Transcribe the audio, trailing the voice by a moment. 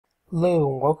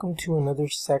Hello, and welcome to another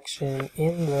section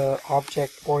in the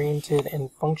object-oriented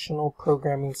and functional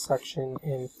programming section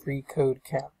in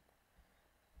freeCodeCamp.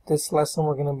 This lesson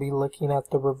we're going to be looking at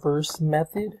the reverse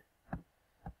method.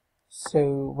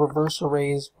 So reverse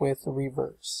arrays with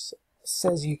reverse. It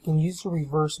says you can use the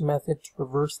reverse method to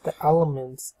reverse the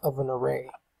elements of an array.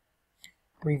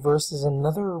 Reverse is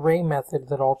another array method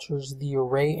that alters the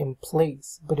array in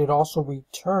place, but it also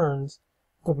returns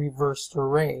the reversed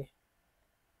array.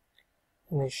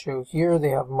 And they show here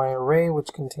they have my array,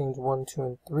 which contains 1, 2,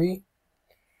 and 3.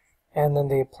 And then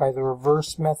they apply the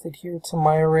reverse method here to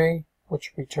my array,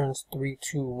 which returns 3,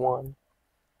 2, 1.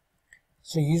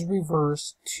 So use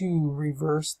reverse to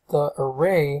reverse the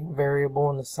array variable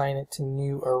and assign it to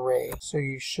new array. So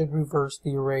you should reverse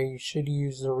the array. You should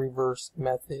use the reverse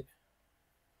method.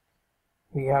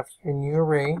 We have here new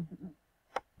array. And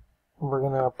we're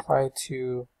going to apply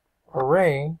to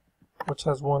array, which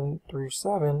has 1 through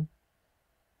 7.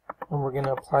 And we're going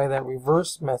to apply that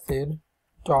reverse method,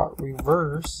 dot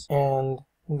reverse, and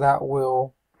that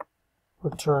will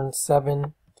return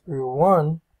 7 through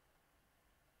 1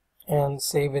 and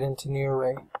save it into new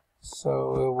array.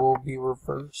 So it will be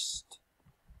reversed.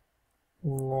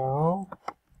 Now,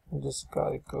 I just got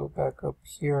to go back up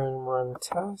here and run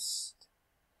test.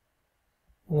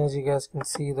 And as you guys can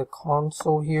see, the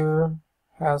console here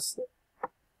has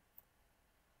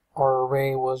our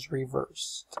array was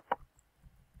reversed.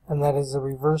 And that is the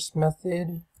reverse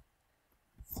method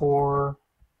for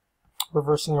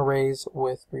reversing arrays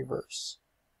with reverse.